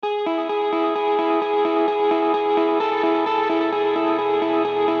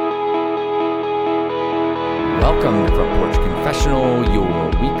Welcome to Front Porch Confessional, your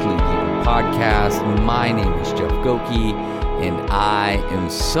weekly Hebrew podcast. My name is Jeff Goki, and I am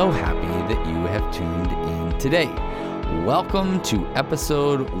so happy that you have tuned in today. Welcome to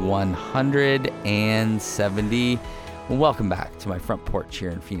episode 170. Welcome back to my front porch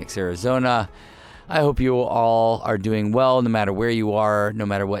here in Phoenix, Arizona. I hope you all are doing well, no matter where you are, no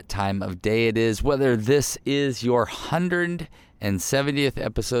matter what time of day it is, whether this is your 170th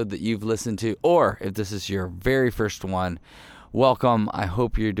episode that you've listened to, or if this is your very first one. Welcome. I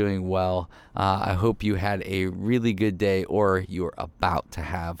hope you're doing well. I hope you had a really good day, or you're about to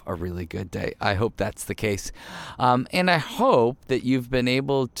have a really good day. I hope that's the case. And I hope that you've been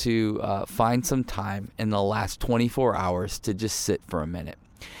able to find some time in the last 24 hours to just sit for a minute.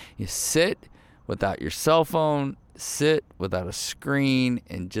 You sit without your cell phone, sit without a screen,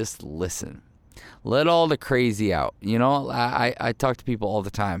 and just listen. Let all the crazy out. You know, I talk to people all the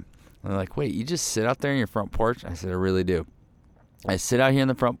time. They're like, wait, you just sit out there in your front porch? I said, I really do. I sit out here in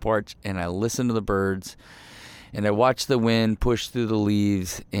the front porch and I listen to the birds and I watch the wind push through the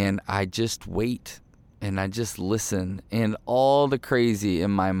leaves and I just wait and I just listen and all the crazy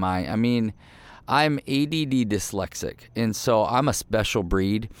in my mind. I mean, I'm ADD dyslexic, and so I'm a special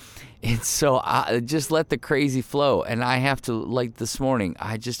breed. And so I just let the crazy flow. And I have to, like this morning,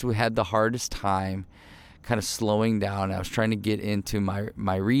 I just had the hardest time kind of slowing down. I was trying to get into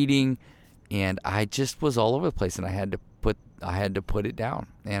my reading, and I just was all over the place, and I had to put it down,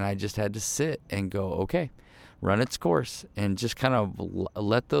 and I just had to sit and go, okay, run its course, and just kind of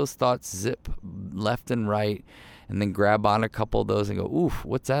let those thoughts zip left and right, and then grab on a couple of those and go, oof,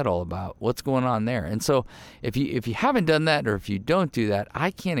 what's that all about? What's going on there? And so if you haven't done that, or if you don't do that,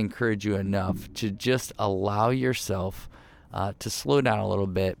 I can't encourage you enough to just allow yourself to slow down a little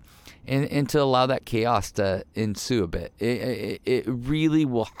bit and to allow that chaos to ensue a bit. It really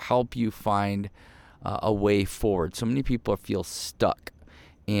will help you find a way forward. So many people feel stuck.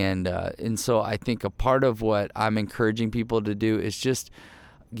 And so I think a part of what I'm encouraging people to do is just,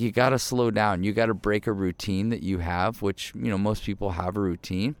 you got to slow down. You got to break a routine that you have, which, you know, most people have a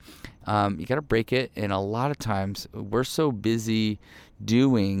routine. You got to break it. And a lot of times we're so busy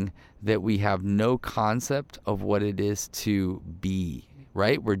doing that we have no concept of what it is to be,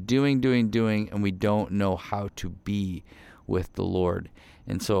 right? We're doing, and we don't know how to be with the Lord.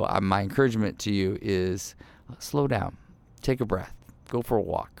 And so my encouragement to you is slow down, take a breath, go for a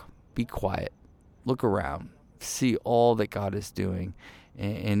walk, be quiet, look around, see all that God is doing,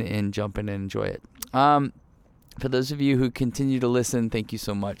 and jump in and enjoy it. For those of you who continue to listen, thank you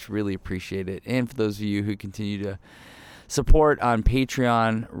so much. Really appreciate it. And for those of you who continue to support on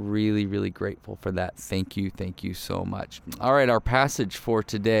Patreon, really, really grateful for that. Thank you so much. All right, our passage for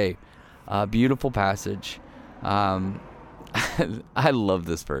today, beautiful passage. I love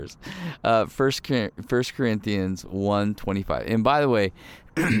this verse. 1 Corinthians 1:25. And by the way,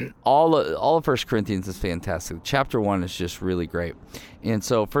 all of 1 Corinthians is fantastic. Chapter 1 is just really great. And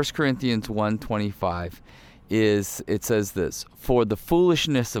so 1 Corinthians 1:25 it says this: for the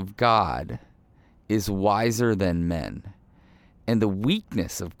foolishness of God is wiser than men, and the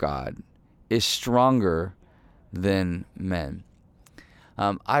weakness of God is stronger than men.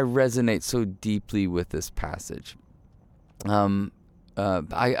 I resonate so deeply with this passage. I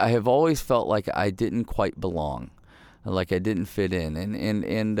have always felt like I didn't quite belong, like I didn't fit in,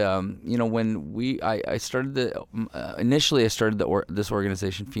 and you know, when I started initially I started this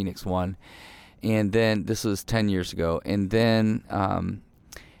organization, Phoenix One, and then this was 10 years ago, and then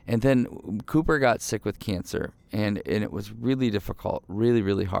Cooper got sick with cancer, and it was really difficult, really,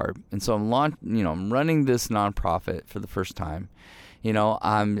 really hard, and so I'm running this nonprofit for the first time. You know,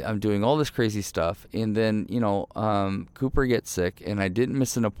 I'm doing all this crazy stuff, and then, Cooper gets sick, and I didn't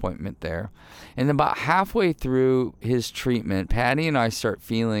miss an appointment there. And about halfway through his treatment, Patty and I start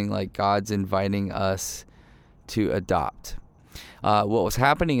feeling like God's inviting us to adopt. What was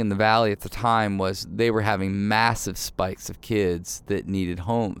happening in the valley at the time was they were having massive spikes of kids that needed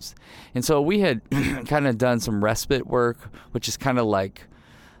homes. And so we had kind of done some respite work, which is kind of like,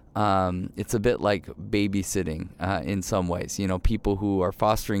 it's a bit like babysitting in some ways. You know, people who are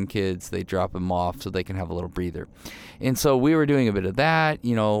fostering kids, they drop them off so they can have a little breather. And so we were doing a bit of that,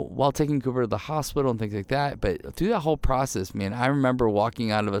 you know, while taking Cooper to the hospital and things like that. But through that whole process, man, I remember walking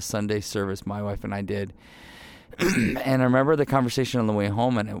out of a Sunday service my wife and I did. And I remember the conversation on the way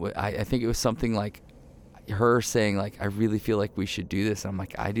home, and I think it was something like her saying, like, I really feel like we should do this. And I'm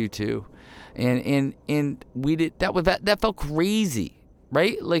like, I do too. And we did that felt crazy.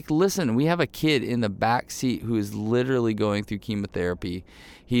 Right? Like, listen, we have a kid in the back seat who is literally going through chemotherapy.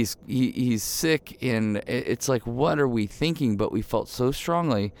 He's sick, and it's like, what are we thinking? But we felt so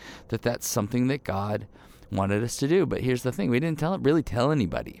strongly that that's something that God wanted us to do. But here's the thing. We didn't really tell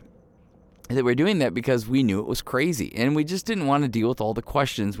anybody that we're doing that because we knew it was crazy. And we just didn't want to deal with all the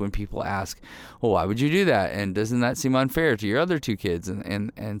questions when people ask, well, why would you do that? And doesn't that seem unfair to your other two kids?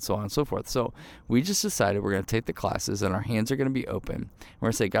 And so on and so forth. So we just decided we're going to take the classes and our hands are going to be open. We're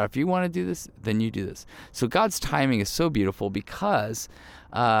going to say, God, if you want to do this, then you do this. So God's timing is so beautiful because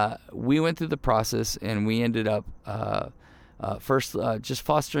we went through the process and we ended up first just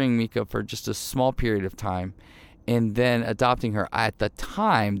fostering Mika for just a small period of time, and then adopting her. At the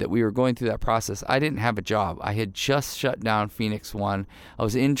time that we were going through that process, I didn't have a job. I had just shut down Phoenix One. I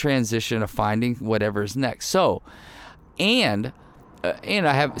was in transition of finding whatever's next. So, and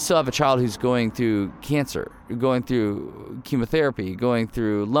I still have a child who's going through cancer, going through chemotherapy, going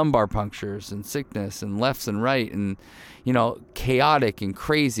through lumbar punctures and sickness and lefts and right and, chaotic and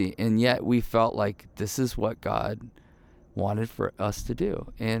crazy. And yet we felt like this is what God wanted for us to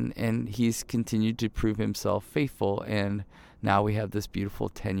do, and he's continued to prove himself faithful, and now we have this beautiful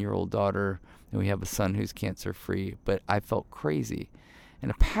 10-year-old daughter, and we have a son who's cancer free. But I felt crazy, and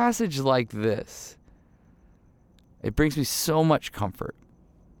a passage like this, it brings me so much comfort,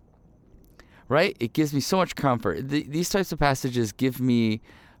 right? It gives me so much comfort. These types of passages give me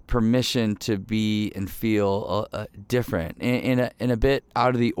permission to be and feel different and a bit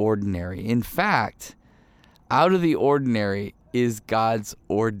out of the ordinary. In fact, out of the ordinary is God's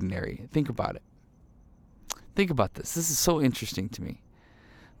ordinary. Think about it. Think about this. This is so interesting to me.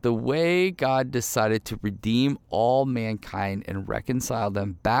 The way God decided to redeem all mankind and reconcile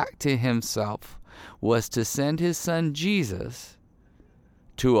them back to himself was to send his son Jesus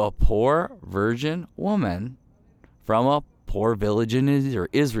to a poor virgin woman from a poor village in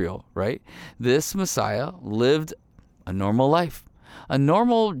Israel, right? This Messiah lived a normal life. A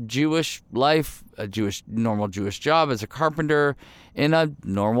normal Jewish life, normal Jewish job as a carpenter in a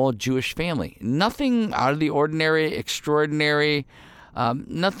normal Jewish family. Nothing out of the ordinary, extraordinary,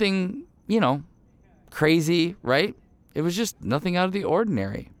 nothing, crazy, right? It was just nothing out of the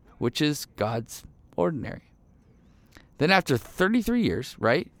ordinary, which is God's ordinary. Then after 33 years,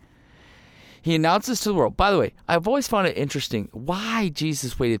 right, he announces to the world. By the way, I've always found it interesting why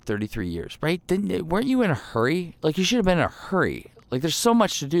Jesus waited 33 years, right? Weren't you in a hurry? Like, you should have been in a hurry. Like, there's so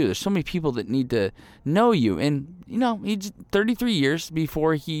much to do. There's so many people that need to know you. And, he's 33 years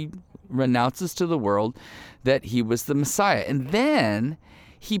before he announces to the world that he was the Messiah. And then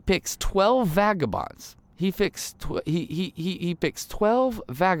he picks 12 vagabonds. He picks 12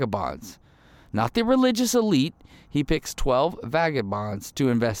 vagabonds. Not the religious elite. He picks 12 vagabonds to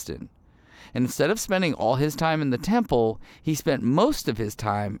invest in. And instead of spending all his time in the temple, he spent most of his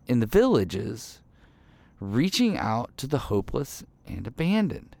time in the villages, reaching out to the hopeless and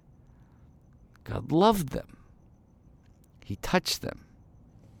abandoned. God loved them. He touched them.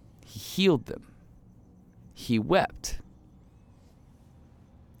 He healed them. He wept.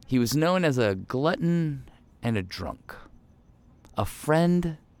 He was known as a glutton and a drunk, a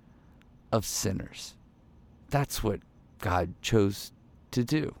friend of sinners. That's what God chose to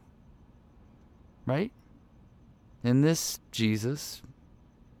do, right? And this Jesus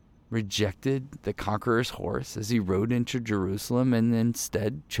rejected the conqueror's horse as he rode into Jerusalem and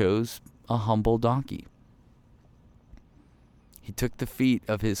instead chose a humble donkey. He took the feet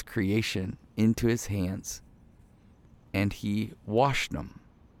of his creation into his hands and he washed them.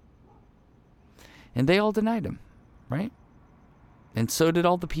 And they all denied him, right? And so did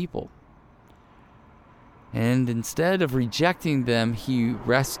all the people. And instead of rejecting them, he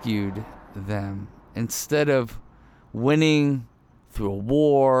rescued them. Instead of winning through a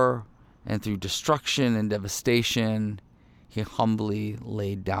war and through destruction and devastation, he humbly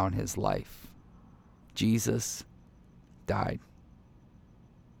laid down his life. Jesus died.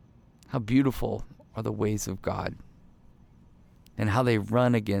 How beautiful are the ways of God, and how they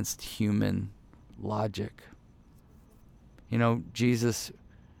run against human logic. Jesus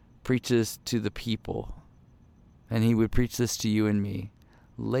preaches to the people, and he would preach this to you and me.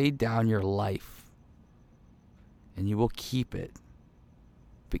 Lay down your life, and you will keep it.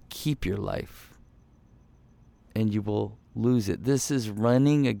 But keep your life, and you will lose it. This is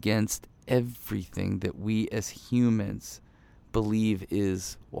running against everything that we as humans believe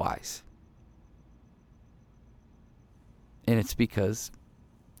is wise. And it's because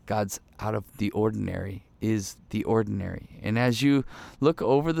God's out of the ordinary is the ordinary. And as you look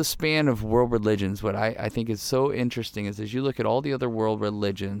over the span of world religions, what I think is so interesting is as you look at all the other world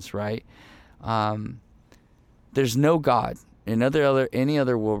religions, right? There's no God in any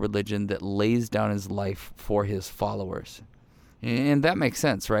other world religion that lays down his life for his followers. And that makes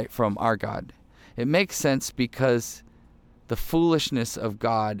sense, right, from our God. It makes sense because The foolishness of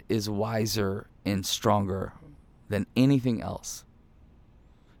God is wiser and stronger than anything else.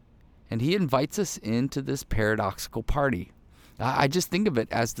 And he invites us into this paradoxical party. I just think of it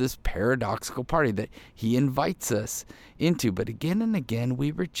as this paradoxical party that he invites us into. But again and again,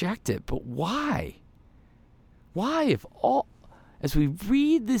 we reject it. But why? Why, as we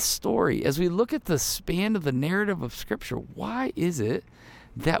read this story, as we look at the span of the narrative of Scripture, why is it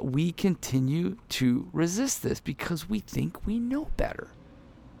that we continue to resist this? Because we think we know better.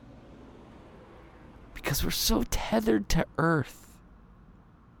 Because we're so tethered to earth.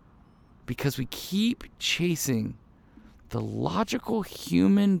 Because we keep chasing the logical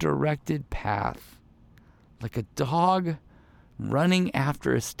human-directed path like a dog running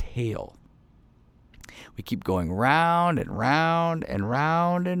after his tail. We keep going round and round and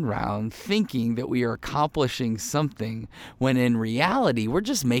round and round, thinking that we are accomplishing something, when in reality, we're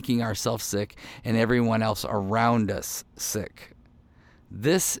just making ourselves sick and everyone else around us sick.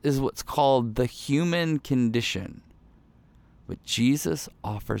 This is what's called the human condition. But Jesus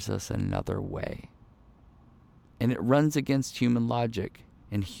offers us another way. And it runs against human logic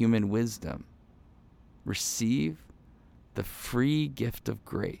and human wisdom. Receive the free gift of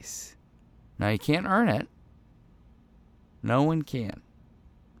grace. Now, you can't earn it. No one can.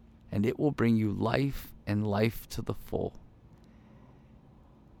 And it will bring you life and life to the full.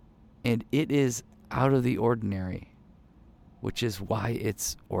 And it is out of the ordinary, which is why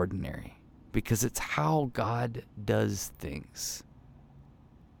it's ordinary. Because it's how God does things.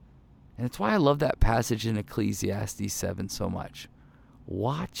 And it's why I love that passage in Ecclesiastes 7 so much.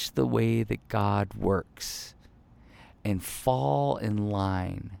 Watch the way that God works and fall in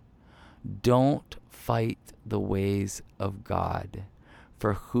line. Don't fight the ways of God,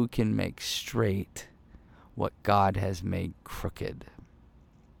 for who can make straight what God has made crooked?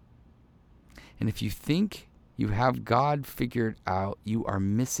 And if you think you have God figured out, you are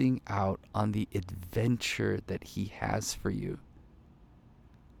missing out on the adventure that he has for you.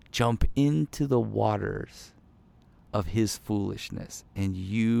 Jump into the waters of his foolishness, and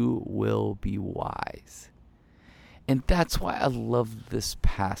you will be wise. And that's why I love this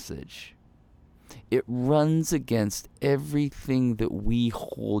passage. It runs against everything that we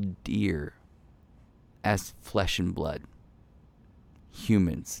hold dear as flesh and blood,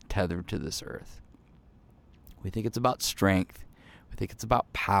 humans tethered to this earth. We think it's about strength. We think it's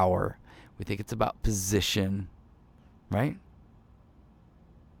about power. We think it's about position, right?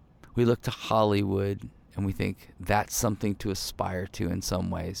 We look to Hollywood and we think that's something to aspire to in some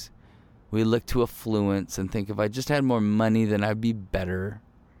ways. We look to affluence and think if I just had more money, then I'd be better,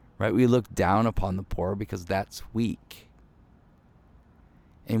 right? We look down upon the poor because that's weak.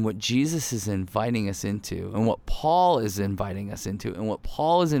 And what Jesus is inviting us into, and what Paul is inviting us into, and what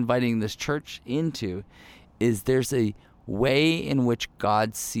Paul is inviting this church into, is there's a way in which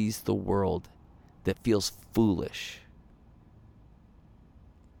God sees the world that feels foolish.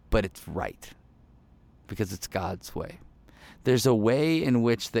 But it's right, because it's God's way. There's a way in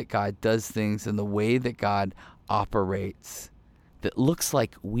which that God does things and the way that God operates that looks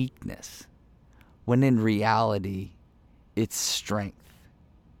like weakness, when in reality, it's strength.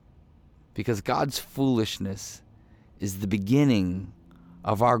 Because God's foolishness is the beginning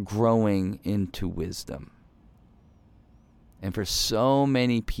of our growing into wisdom. And for so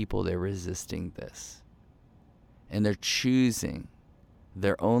many people, they're resisting this. And they're choosing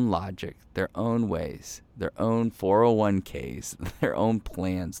their own logic, their own ways, their own 401ks, their own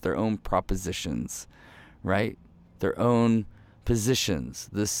plans, their own propositions, right? Their own positions,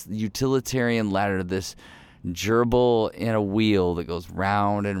 this utilitarian ladder, this gerbil in a wheel that goes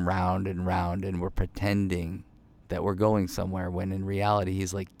round and round and round, and we're pretending that we're going somewhere, when in reality,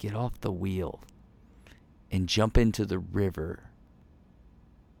 he's like, get off the wheel and jump into the river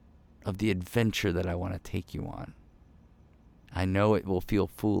of the adventure that I want to take you on. I know it will feel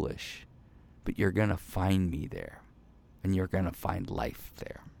foolish, but you're going to find me there, and you're going to find life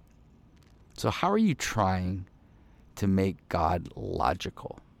there. So how are you trying to make God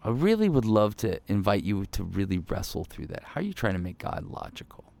logical? I really would love to invite you to really wrestle through that. How are you trying to make God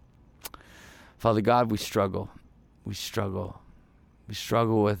logical? Father God, we struggle. We struggle. We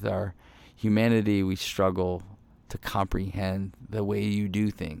struggle with our humanity. We struggle to comprehend the way you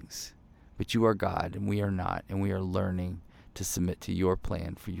do things. But you are God, and we are not, and we are learning to submit to your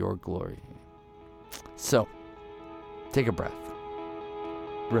plan for your glory. So, take a breath,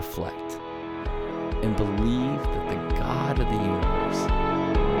 reflect, and believe that the God of the universe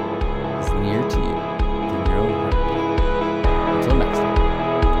is near to you in your own heartbeat. Until next time.